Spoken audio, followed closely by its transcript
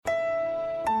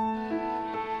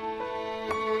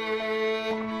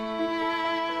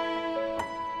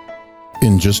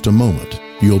just a moment,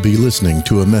 you'll be listening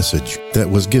to a message that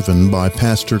was given by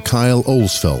Pastor Kyle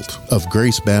Olsfeld of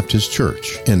Grace Baptist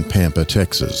Church in Pampa,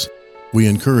 Texas. We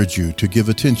encourage you to give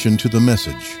attention to the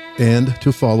message and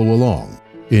to follow along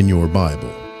in your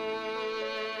Bible.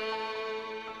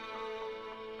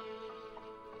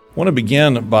 I want to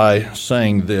begin by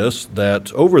saying this,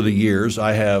 that over the years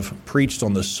I have preached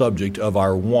on the subject of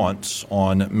our wants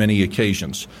on many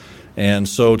occasions. And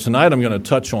so tonight I'm going to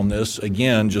touch on this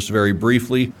again just very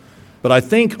briefly. But I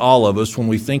think all of us, when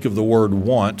we think of the word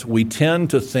want, we tend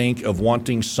to think of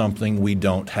wanting something we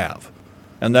don't have.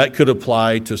 And that could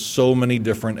apply to so many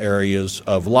different areas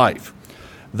of life.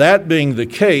 That being the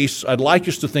case, I'd like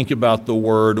us to think about the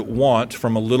word want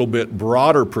from a little bit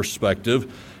broader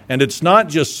perspective. And it's not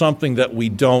just something that we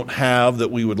don't have that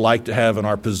we would like to have in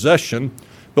our possession,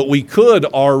 but we could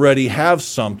already have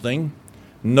something,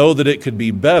 know that it could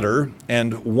be better,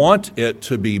 and want it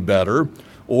to be better.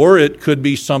 Or it could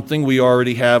be something we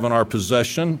already have in our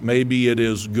possession. Maybe it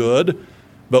is good,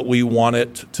 but we want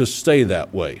it to stay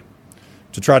that way.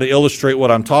 To try to illustrate what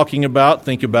I'm talking about,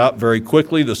 think about very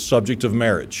quickly the subject of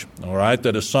marriage. All right,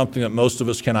 that is something that most of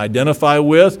us can identify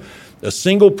with. A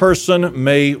single person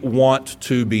may want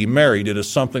to be married. It is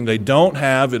something they don't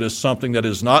have. It is something that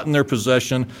is not in their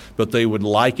possession, but they would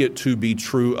like it to be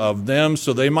true of them.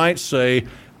 So they might say,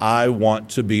 I want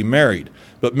to be married.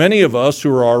 But many of us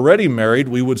who are already married,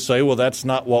 we would say, well, that's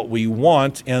not what we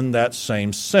want in that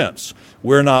same sense.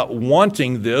 We're not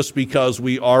wanting this because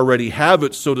we already have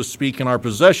it, so to speak, in our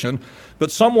possession.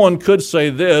 But someone could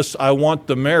say this, I want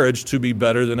the marriage to be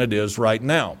better than it is right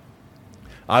now.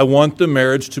 I want the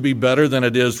marriage to be better than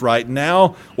it is right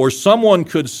now. Or someone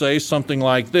could say something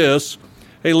like this,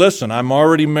 hey, listen, I'm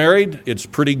already married. It's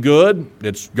pretty good.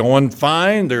 It's going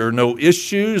fine. There are no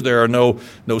issues. There are no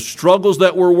struggles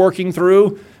that we're working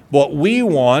through. What we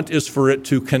want is for it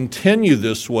to continue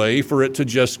this way, for it to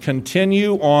just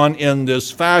continue on in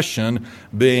this fashion,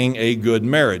 being a good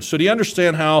marriage. So do you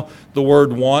understand how the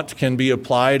word want can be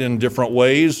applied in different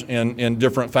ways, in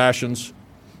different fashions?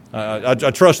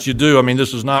 I trust you do. I mean,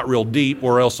 this is not real deep,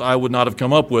 or else I would not have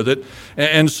come up with it.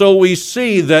 And so we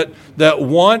see that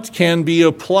want can be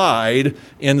applied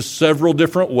in several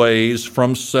different ways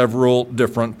from several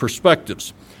different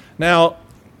perspectives. Now,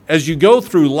 as you go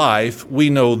through life, we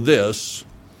know this,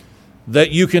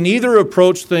 that you can either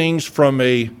approach things from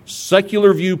a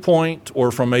secular viewpoint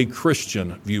or from a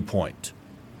Christian viewpoint.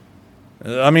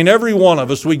 I mean, every one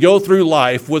of us, we go through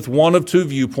life with one of two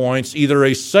viewpoints, either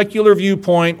a secular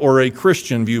viewpoint or a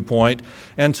Christian viewpoint.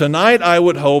 And tonight, I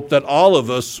would hope that all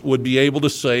of us would be able to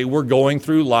say we're going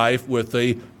through life with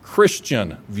a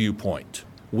Christian viewpoint.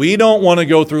 We don't want to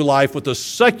go through life with a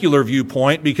secular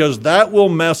viewpoint because that will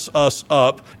mess us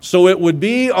up. So it would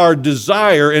be our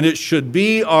desire, and it should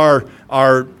be our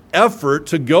effort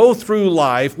to go through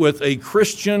life with a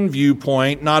Christian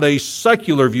viewpoint, not a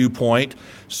secular viewpoint.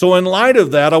 So in light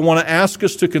of that, I want to ask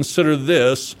us to consider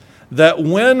this, that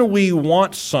when we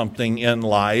want something in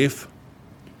life,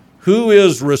 who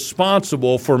is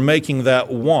responsible for making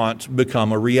that want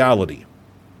become a reality?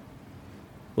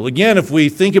 Well, again, if we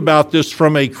think about this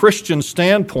from a Christian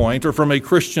standpoint or from a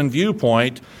Christian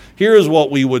viewpoint, here's what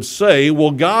we would say.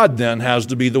 Well, God then has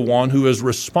to be the one who is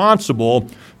responsible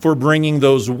for bringing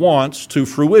those wants to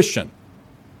fruition.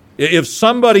 If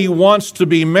somebody wants to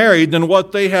be married, then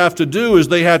what they have to do is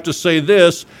they have to say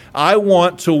this, I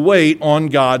want to wait on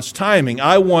God's timing.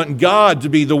 I want God to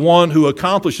be the one who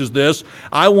accomplishes this.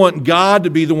 I want God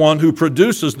to be the one who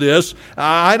produces this.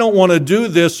 I don't want to do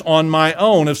this on my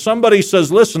own. If somebody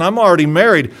says, listen, I'm already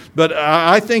married, but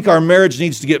I think our marriage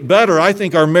needs to get better, I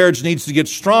think our marriage needs to get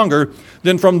stronger,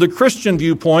 then from the Christian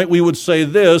viewpoint, we would say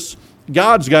this,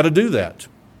 God's got to do that.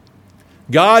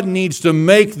 God needs to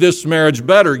make this marriage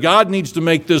better. God needs to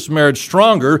make this marriage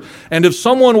stronger. And if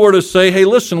someone were to say, hey,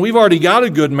 listen, we've already got a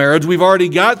good marriage. We've already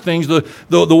got things the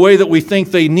way that we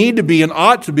think they need to be and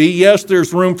ought to be. Yes,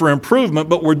 there's room for improvement,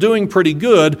 but we're doing pretty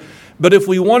good. But if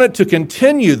we want it to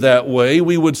continue that way,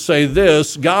 we would say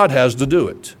this, God has to do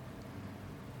it.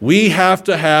 We have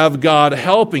to have God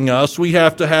helping us. We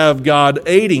have to have God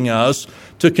aiding us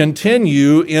to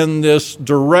continue in this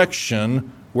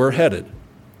direction we're headed.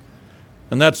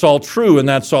 And that's all true and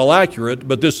that's all accurate,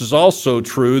 but this is also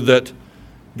true that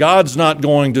God's not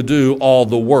going to do all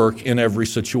the work in every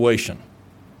situation.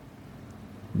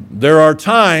 There are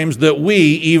times that we,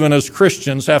 even as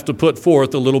Christians, have to put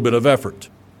forth a little bit of effort.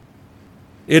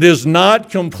 It is not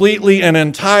completely and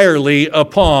entirely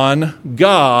upon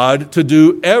God to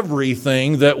do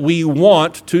everything that we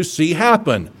want to see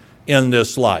happen in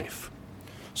this life.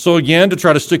 So again, to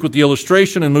try to stick with the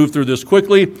illustration and move through this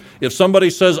quickly, if somebody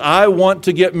says, I want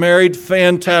to get married,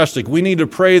 fantastic. We need to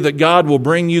pray that God will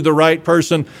bring you the right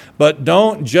person, but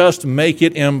don't just make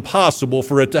it impossible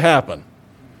for it to happen.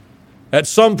 At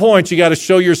some point, you got to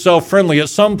show yourself friendly. At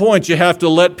some point, you have to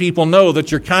let people know that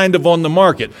you're kind of on the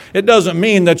market. It doesn't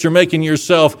mean that you're making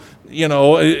yourself, in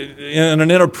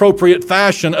an inappropriate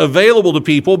fashion available to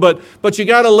people, but you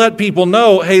got to let people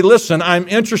know, hey, listen, I'm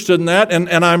interested in that, and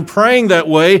I'm praying that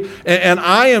way, and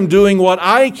I am doing what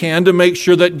I can to make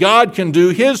sure that God can do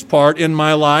His part in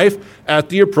my life at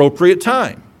the appropriate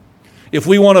time. If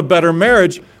we want a better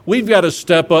marriage, we've got to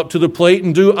step up to the plate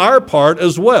and do our part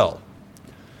as well.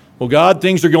 Well, God,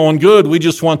 things are going good. We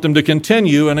just want them to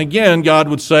continue. And again, God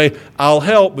would say, I'll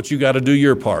help, but you got to do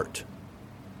your part.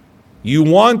 You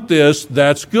want this,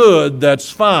 that's good,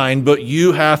 that's fine, but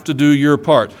you have to do your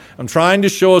part. I'm trying to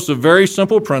show us a very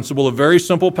simple principle, a very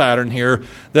simple pattern here,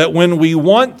 that when we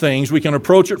want things, we can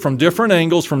approach it from different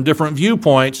angles, from different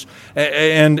viewpoints,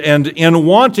 and in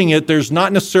wanting it, there's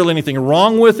not necessarily anything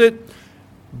wrong with it,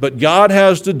 but God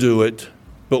has to do it,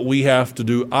 but we have to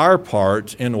do our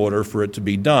part in order for it to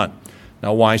be done.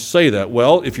 Now, why say that?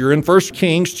 Well, if you're in 1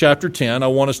 Kings chapter 10, I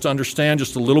want us to understand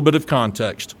just a little bit of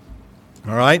context.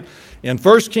 All right? In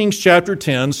 1 Kings chapter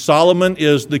 10, Solomon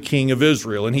is the king of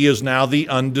Israel, and he is now the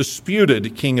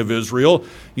undisputed king of Israel.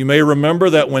 You may remember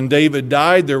that when David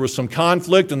died, there was some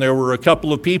conflict, and there were a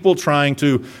couple of people trying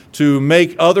to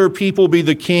make other people be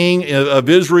the king of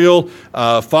Israel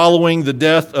following the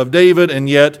death of David, and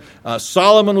yet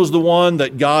Solomon was the one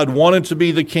that God wanted to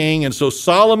be the king, and so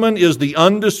Solomon is the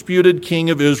undisputed king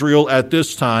of Israel at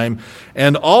this time.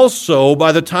 And also,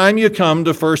 by the time you come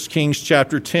to 1 Kings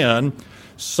chapter 10,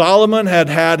 Solomon had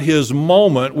had his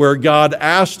moment where God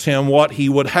asked him what he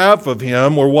would have of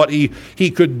him, or what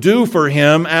he could do for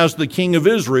him as the king of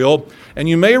Israel. And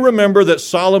you may remember that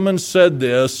Solomon said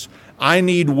this, I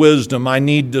need wisdom, I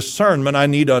need discernment, I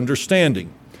need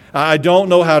understanding. I don't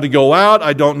know how to go out,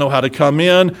 I don't know how to come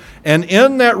in. And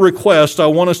in that request, I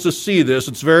want us to see this,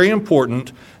 it's very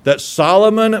important, that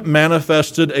Solomon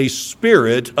manifested a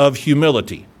spirit of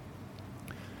humility.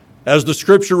 As the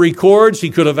scripture records,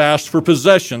 he could have asked for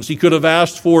possessions. He could have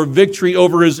asked for victory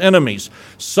over his enemies.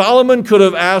 Solomon could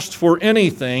have asked for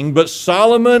anything, but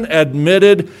Solomon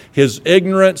admitted his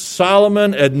ignorance.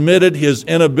 Solomon admitted his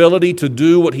inability to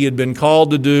do what he had been called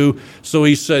to do. So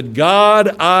he said,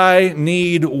 God, I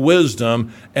need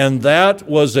wisdom. And that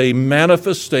was a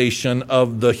manifestation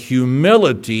of the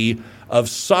humility of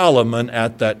Solomon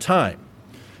at that time.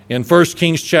 In 1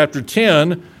 Kings chapter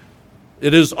 10,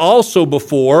 it is also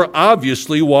before,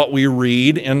 obviously, what we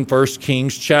read in 1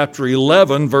 Kings chapter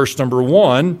 11, verse number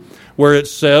 1, where it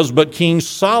says, But King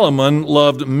Solomon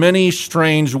loved many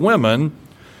strange women,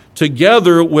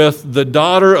 together with the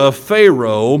daughter of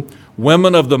Pharaoh,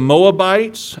 women of the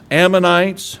Moabites,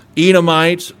 Ammonites,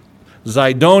 Edomites,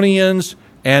 Zidonians,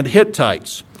 and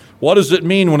Hittites. What does it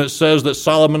mean when it says that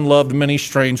Solomon loved many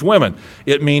strange women?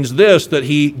 It means this, that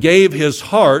he gave his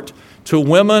heart to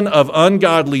women of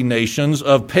ungodly nations,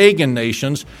 of pagan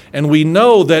nations, and we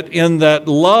know that in that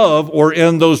love or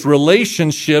in those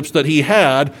relationships that he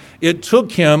had, it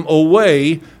took him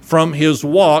away from his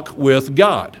walk with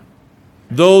God.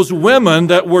 Those women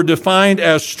that were defined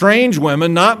as strange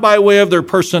women, not by way of their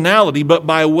personality, but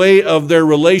by way of their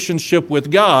relationship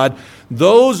with God,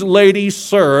 those ladies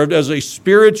served as a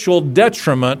spiritual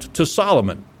detriment to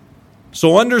Solomon.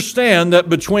 So understand that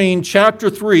between chapter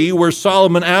 3, where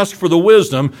Solomon asked for the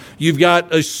wisdom, you've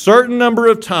got a certain number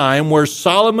of time where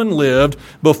Solomon lived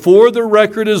before the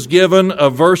record is given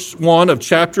of verse 1 of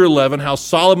chapter 11, how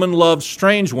Solomon loved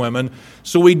strange women.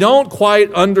 So we don't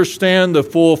quite understand the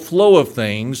full flow of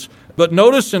things. But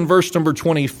notice in verse number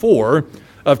 24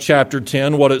 of chapter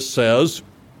 10 what it says.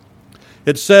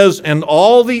 It says, And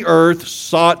all the earth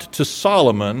sought to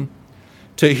Solomon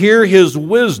to hear his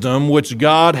wisdom which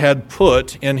God had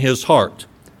put in his heart.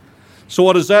 So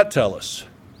what does that tell us?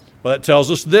 Well, it tells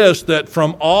us this, that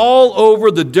from all over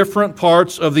the different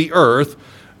parts of the earth,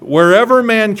 wherever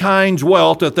mankind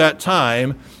dwelt at that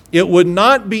time, it would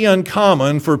not be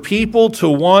uncommon for people to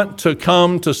want to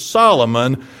come to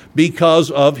Solomon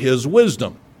because of his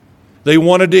wisdom. They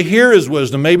wanted to hear his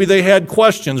wisdom. Maybe they had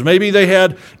questions. Maybe they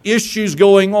had issues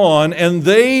going on, and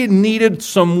they needed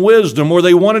some wisdom, or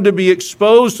they wanted to be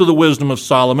exposed to the wisdom of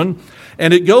Solomon.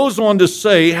 And it goes on to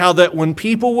say how that when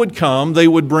people would come, they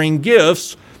would bring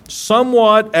gifts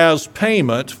somewhat as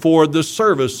payment for the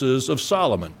services of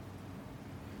Solomon.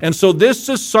 And so this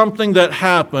is something that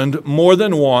happened more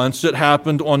than once. It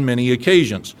happened on many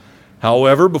occasions.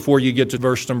 However, before you get to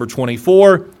verse number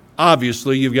 24,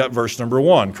 obviously, you've got verse number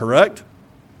 1, correct?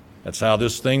 That's how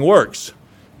this thing works.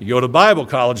 You go to Bible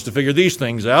college to figure these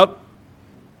things out.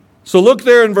 So look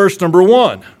there in verse number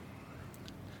 1.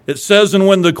 It says, "And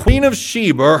when the queen of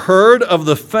Sheba heard of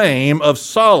the fame of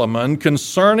Solomon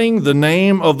concerning the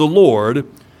name of the Lord,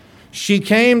 she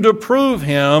came to prove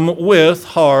him with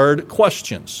hard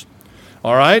questions."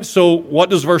 All right, so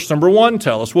what does verse number 1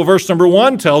 tell us? Well, verse number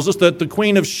 1 tells us that the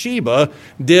queen of Sheba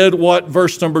did what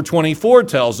verse number 24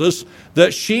 tells us,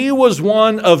 that she was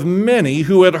one of many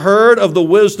who had heard of the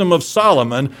wisdom of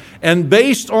Solomon, and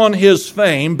based on his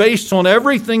fame, based on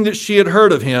everything that she had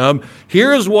heard of him,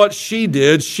 here's what she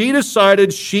did. She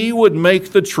decided she would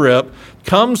make the trip,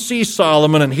 come see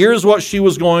Solomon, and here's what she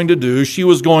was going to do. She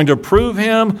was going to prove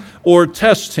him or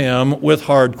test him with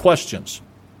hard questions.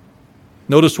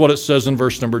 Notice what it says in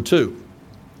verse number 2.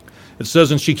 It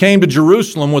says, "And she came to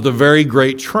Jerusalem with a very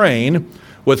great train,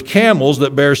 with camels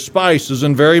that bear spices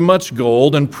and very much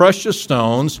gold and precious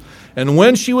stones. And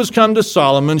when she was come to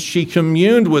Solomon, she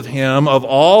communed with him of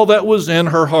all that was in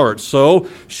her heart." So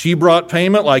she brought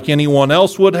payment like anyone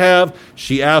else would have.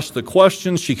 She asked the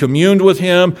questions. She communed with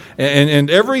him. And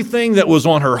everything that was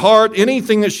on her heart,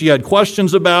 anything that she had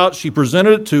questions about, she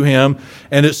presented it to him.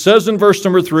 And it says in verse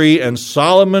number 3, "And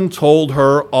Solomon told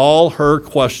her all her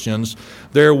questions.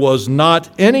 There was not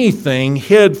anything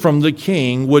hid from the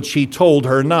king which he told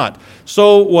her not."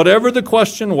 So whatever the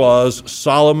question was,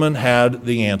 Solomon had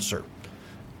the answer.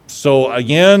 So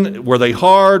again, were they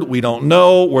hard? We don't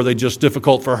know. Were they just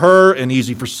difficult for her and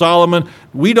easy for Solomon?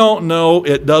 We don't know.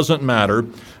 It doesn't matter.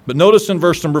 But notice in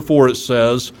verse number 4 it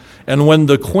says, "And when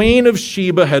the queen of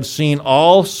Sheba had seen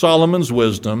all Solomon's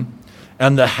wisdom,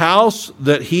 and the house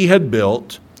that he had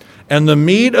built, and the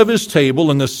meat of his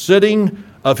table, and the sitting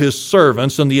of his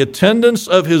servants, and the attendance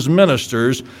of his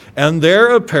ministers, and their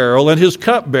apparel, and his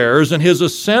cupbearers, and his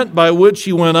ascent by which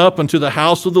he went up unto the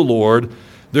house of the Lord,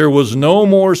 there was no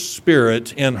more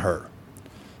spirit in her."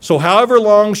 So however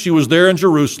long she was there in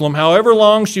Jerusalem, however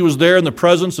long she was there in the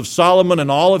presence of Solomon and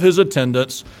all of his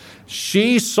attendants,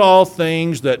 she saw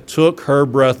things that took her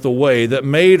breath away, that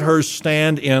made her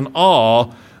stand in awe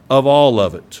of all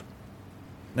of it.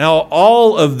 Now,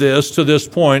 all of this to this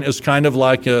point is kind of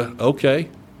like okay,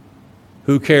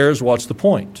 who cares? What's the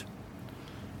point?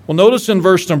 Well, notice in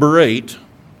verse number 8,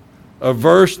 a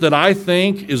verse that I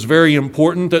think is very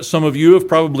important that some of you have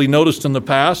probably noticed in the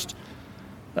past.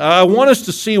 I want us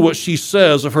to see what she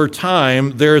says of her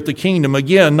time there at the kingdom,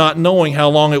 again, not knowing how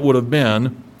long it would have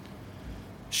been.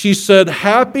 She said,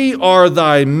 "Happy are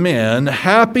thy men,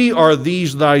 happy are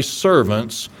these thy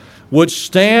servants, which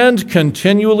stand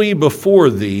continually before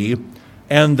thee,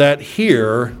 and that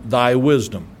hear thy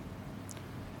wisdom."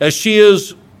 As she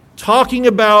is talking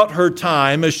about her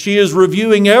time, as she is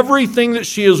reviewing everything that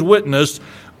she has witnessed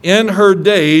in her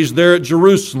days there at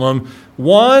Jerusalem,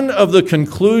 one of the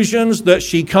conclusions that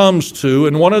she comes to,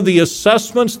 and one of the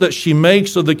assessments that she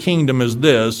makes of the kingdom is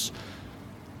this,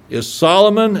 is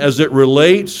Solomon as it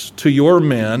relates to your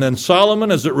men, and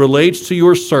Solomon as it relates to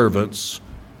your servants,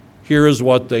 here is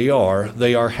what they are.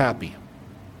 They are happy.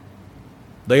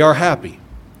 They are happy.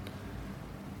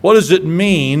 What does it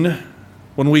mean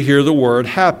when we hear the word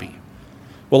happy?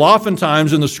 Well,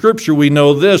 oftentimes in the Scripture we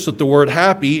know this, that the word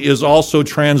happy is also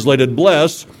translated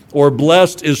blessed, or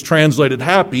blessed is translated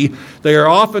happy. They are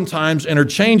oftentimes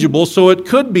interchangeable, so it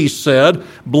could be said,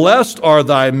 "Blessed are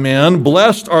thy men,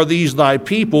 blessed are these thy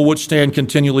people, which stand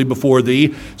continually before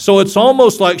thee." So it's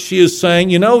almost like she is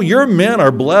saying, your men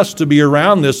are blessed to be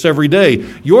around this every day.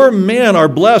 Your men are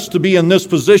blessed to be in this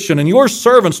position, and your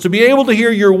servants to be able to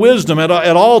hear your wisdom at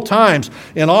all times,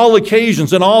 in all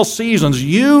occasions, in all seasons.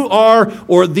 You are,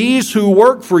 or these who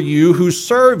work for you, who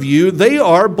serve you, they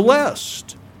are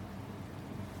blessed.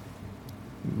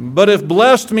 But if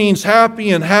blessed means happy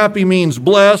and happy means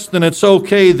blessed, then it's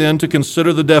okay then to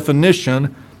consider the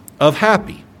definition of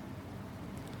happy.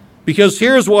 Because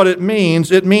here's what it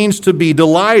means. It means to be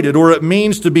delighted, or it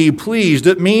means to be pleased.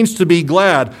 It means to be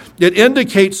glad. It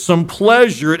indicates some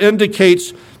pleasure. It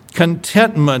indicates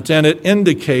contentment, and it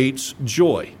indicates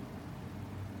joy.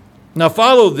 Now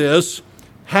follow this.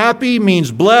 Happy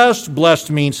means blessed. Blessed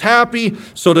means happy.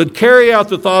 So to carry out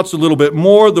the thoughts a little bit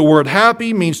more, the word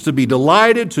happy means to be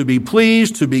delighted, to be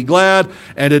pleased, to be glad,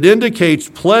 and it indicates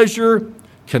pleasure,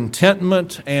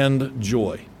 contentment, and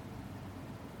joy.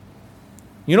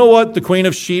 You know what the Queen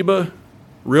of Sheba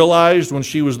realized when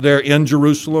she was there in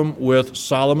Jerusalem with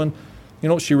Solomon? You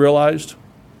know what she realized?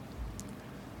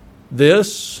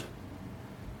 This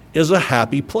is a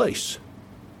happy place.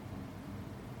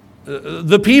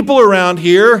 The people around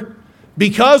here,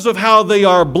 because of how they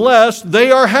are blessed, they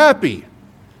are happy.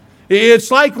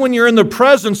 It's like when you're in the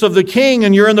presence of the king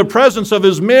and you're in the presence of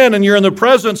his men and you're in the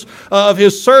presence of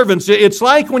his servants. It's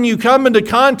like when you come into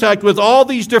contact with all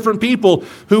these different people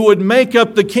who would make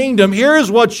up the kingdom. Here's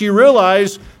what you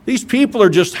realize: these people are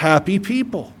just happy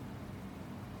people.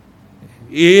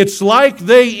 It's like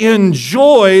they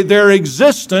enjoy their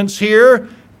existence here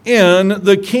in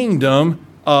the kingdom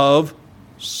of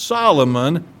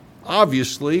Solomon,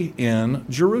 obviously in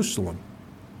Jerusalem.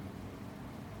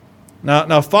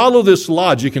 Now follow this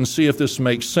logic and see if this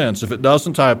makes sense. If it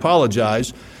doesn't, I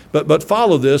apologize. But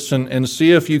follow this and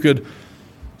see if you could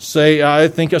say, I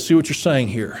think I see what you're saying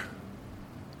here.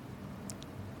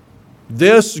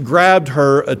 This grabbed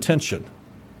her attention.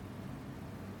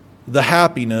 The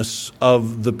happiness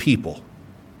of the people.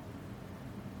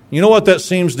 You know what that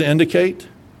seems to indicate?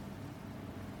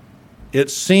 It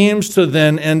seems to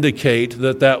then indicate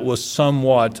that that was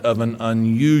somewhat of an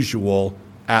unusual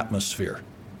atmosphere.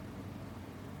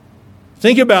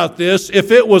 Think about this.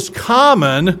 If it was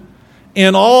common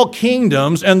in all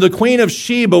kingdoms, and the Queen of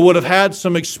Sheba would have had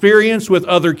some experience with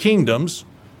other kingdoms,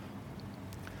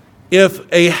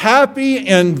 if a happy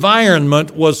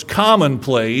environment was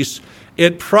commonplace,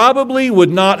 it probably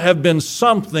would not have been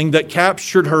something that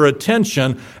captured her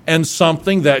attention and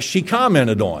something that she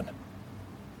commented on.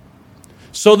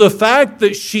 So the fact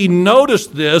that she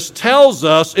noticed this tells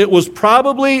us it was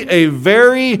probably a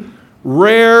very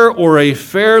rare or a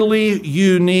fairly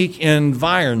unique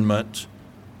environment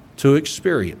to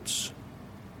experience.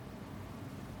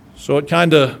 So it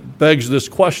kind of begs this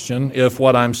question, if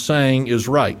what I'm saying is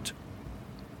right.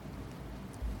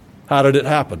 How did it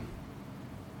happen?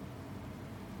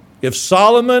 If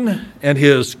Solomon and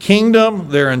his kingdom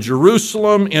there in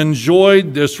Jerusalem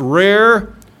enjoyed this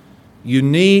rare,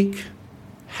 unique,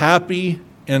 happy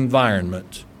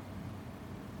environment,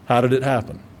 how did it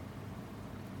happen?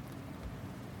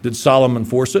 Did Solomon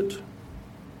force it?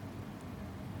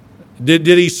 Did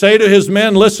he say to his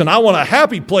men, listen, I want a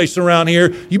happy place around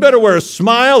here. You better wear a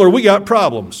smile or we got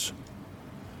problems.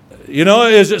 You know,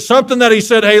 is it something that he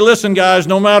said, hey, listen, guys,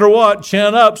 no matter what,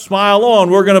 chin up, smile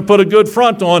on. We're going to put a good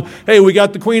front on. Hey, we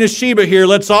got the Queen of Sheba here.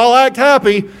 Let's all act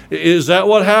happy. Is that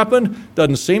what happened?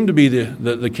 Doesn't seem to be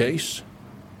the case.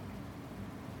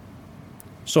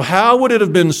 So how would it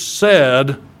have been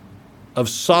said of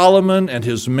Solomon and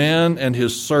his men and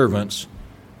his servants,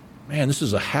 man, this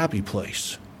is a happy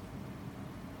place?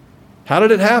 How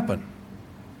did it happen?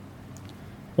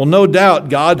 Well, no doubt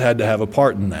God had to have a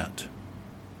part in that.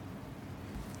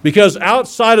 Because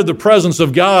outside of the presence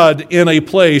of God in a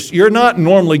place, you're not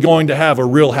normally going to have a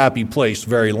real happy place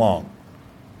very long.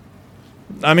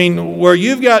 I mean, where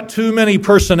you've got too many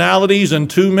personalities and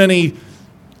too many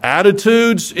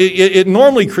attitudes, it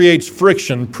normally creates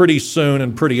friction pretty soon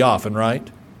and pretty often, right?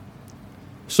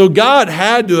 So God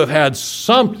had to have had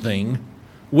something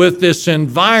with this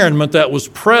environment that was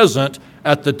present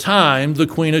at the time the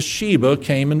Queen of Sheba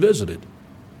came and visited.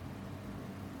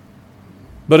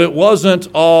 But it wasn't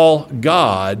all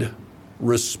God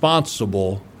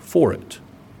responsible for it.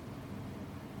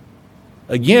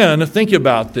 Again, think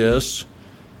about this.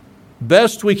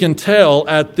 Best we can tell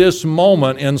at this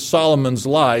moment in Solomon's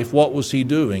life, what was he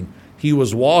doing? He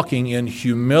was walking in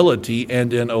humility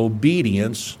and in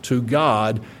obedience to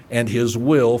God and his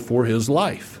will for his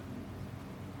life.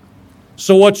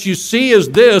 So what you see is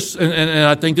this, and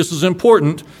I think this is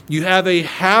important, you have a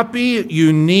happy,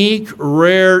 unique,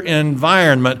 rare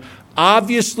environment,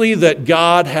 obviously that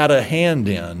God had a hand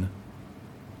in.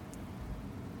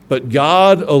 But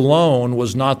God alone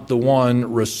was not the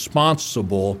one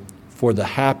responsible for the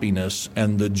happiness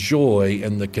and the joy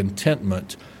and the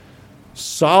contentment.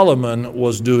 Solomon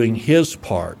was doing his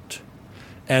part.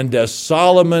 And as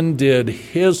Solomon did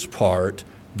his part,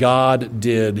 God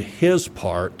did his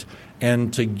part.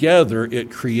 And together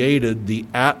it created the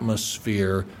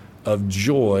atmosphere of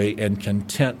joy and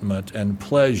contentment and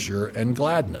pleasure and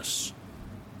gladness.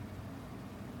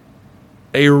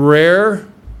 A rare,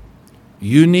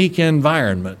 unique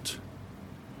environment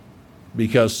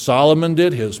because Solomon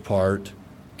did his part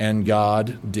and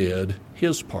God did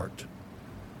his part.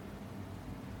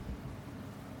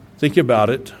 Think about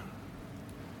it.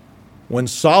 When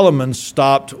Solomon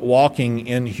stopped walking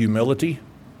in humility,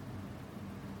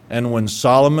 and when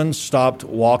Solomon stopped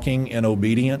walking in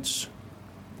obedience,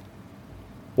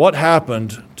 what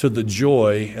happened to the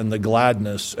joy and the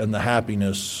gladness and the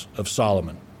happiness of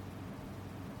Solomon?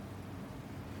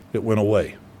 It went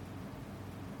away.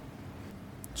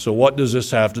 So what does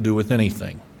this have to do with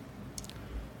anything?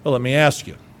 Well, let me ask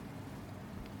you.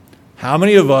 How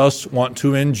many of us want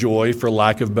to enjoy, for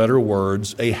lack of better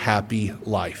words, a happy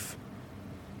life?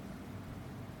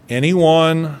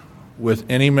 Anyone with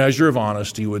any measure of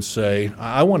honesty, would say,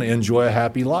 I want to enjoy a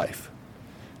happy life.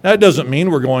 That doesn't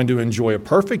mean we're going to enjoy a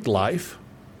perfect life.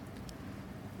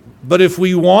 But if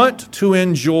we want to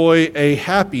enjoy a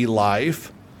happy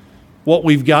life, what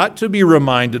we've got to be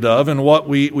reminded of and what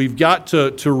we've got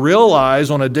to realize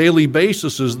on a daily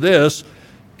basis is this,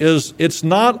 is it's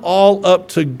not all up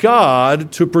to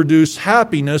God to produce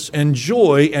happiness and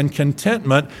joy and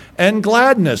contentment and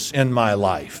gladness in my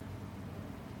life.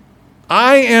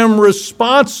 I am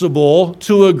responsible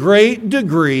to a great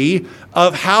degree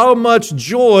of how much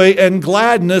joy and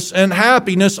gladness and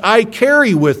happiness I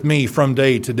carry with me from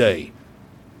day to day.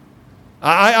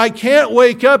 I can't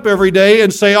wake up every day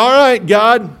and say, all right,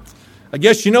 God, I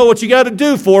guess you know what you got to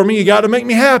do for me. You got to make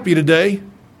me happy today.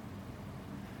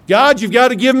 God, you've got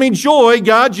to give me joy.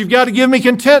 God, you've got to give me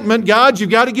contentment. God, you've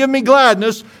got to give me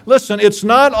gladness. Listen, it's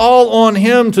not all on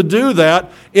Him to do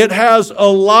that. It has a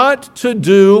lot to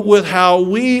do with how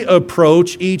we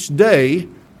approach each day.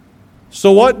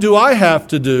 So what do I have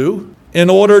to do in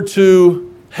order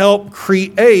to help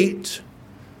create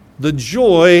the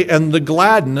joy and the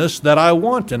gladness that I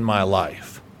want in my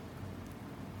life?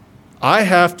 I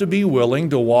have to be willing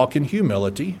to walk in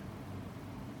humility.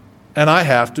 And I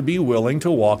have to be willing to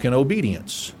walk in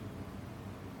obedience.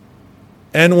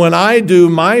 And when I do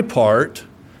my part,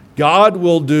 God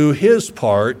will do His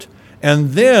part.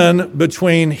 And then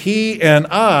between He and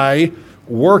I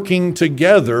working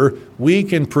together, we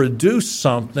can produce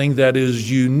something that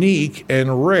is unique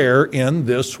and rare in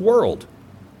this world.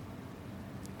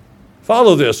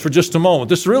 Follow this for just a moment.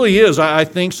 This really is, I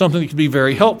think, something that can be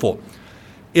very helpful.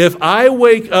 If I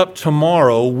wake up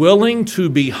tomorrow willing to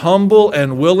be humble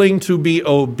and willing to be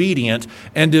obedient,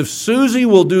 and if Susie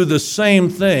will do the same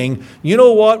thing, you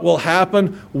know what will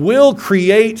happen? We'll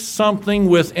create something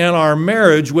within our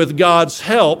marriage with God's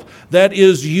help that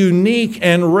is unique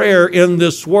and rare in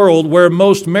this world where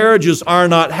most marriages are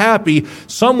not happy.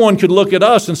 Someone could look at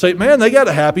us and say, man, they got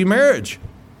a happy marriage.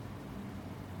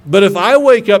 But if I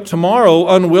wake up tomorrow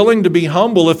unwilling to be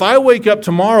humble, if I wake up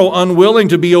tomorrow unwilling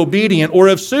to be obedient, or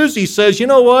if Susie says, you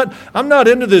know what, I'm not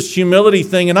into this humility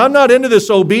thing and I'm not into this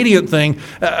obedient thing,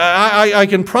 I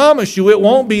can promise you it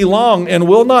won't be long and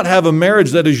we'll not have a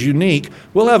marriage that is unique.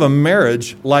 We'll have a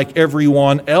marriage like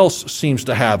everyone else seems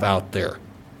to have out there.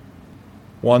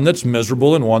 One that's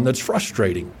miserable and one that's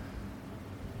frustrating.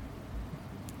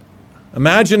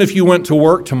 Imagine if you went to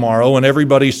work tomorrow and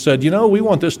everybody said, you know, we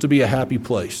want this to be a happy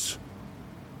place.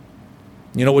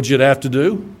 You know what you'd have to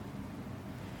do?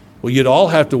 Well, you'd all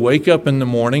have to wake up in the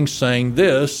morning saying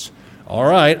this, all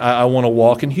right, I want to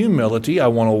walk in humility, I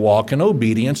want to walk in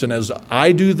obedience, and as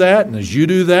I do that, and as you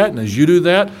do that, and as you do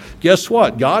that, guess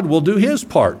what? God will do His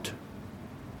part.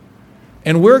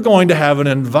 And we're going to have an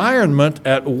environment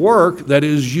at work that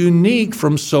is unique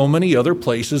from so many other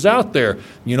places out there.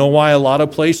 You know why a lot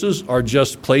of places are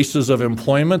just places of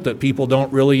employment that people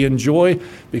don't really enjoy?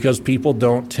 Because people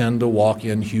don't tend to walk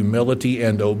in humility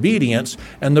and obedience,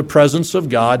 and the presence of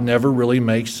God never really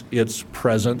makes its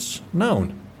presence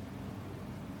known.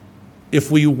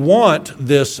 If we want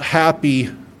this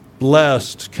happy,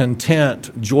 blessed,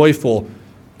 content, joyful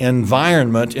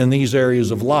environment in these areas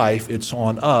of life, it's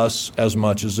on us as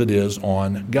much as it is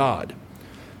on God.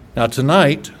 Now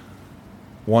tonight,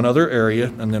 one other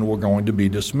area, and then we're going to be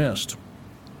dismissed.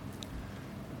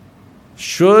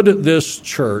 Should this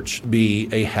church be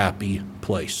a happy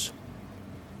place?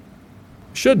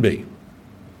 Should be.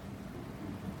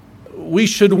 We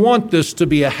should want this to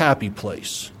be a happy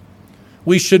place.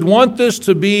 We should want this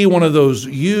to be one of those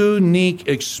unique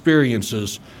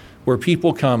experiences where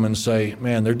people come and say,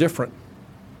 man, they're different.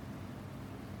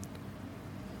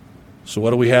 So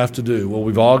what do we have to do? Well,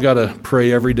 we've all got to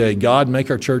pray every day. God, make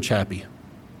our church happy.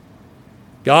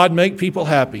 God, make people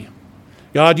happy.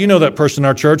 God, you know that person in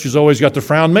our church who's always got the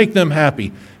frown. Make them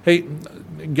happy. Hey,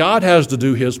 God has to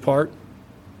do His part.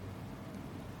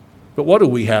 But what do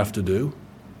we have to do?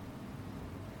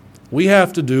 We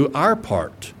have to do our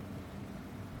part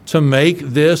to make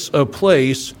this a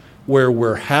place where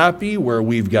we're happy, where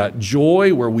we've got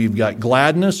joy, where we've got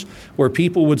gladness, where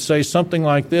people would say something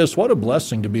like this, what a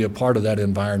blessing to be a part of that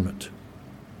environment.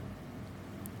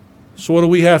 So what do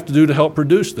we have to do to help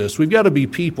produce this? We've got to be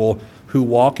people who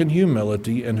walk in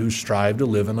humility and who strive to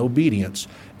live in obedience.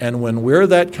 And when we're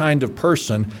that kind of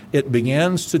person, it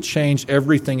begins to change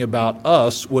everything about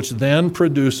us, which then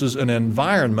produces an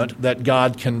environment that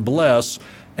God can bless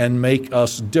and make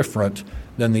us different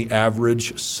than the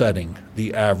average setting,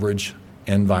 the average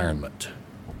environment.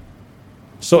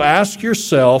 So ask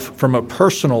yourself from a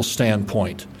personal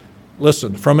standpoint.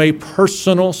 Listen, from a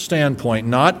personal standpoint,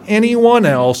 not anyone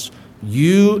else,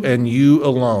 you and you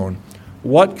alone.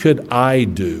 what could I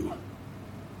do?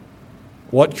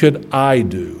 What could I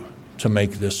do to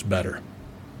make this better?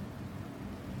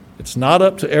 It's not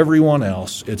up to everyone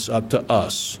else. It's up to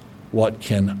us. What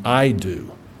can I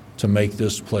do to make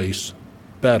this place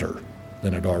better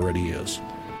than it already is?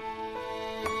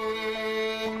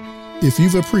 If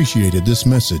you've appreciated this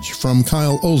message from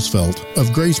Kyle Olsfelt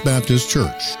of Grace Baptist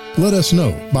Church, let us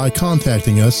know by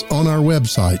contacting us on our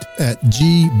website at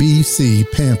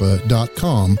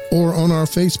gbcpampa.com or on our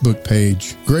Facebook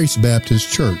page, Grace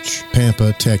Baptist Church,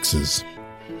 Pampa, Texas.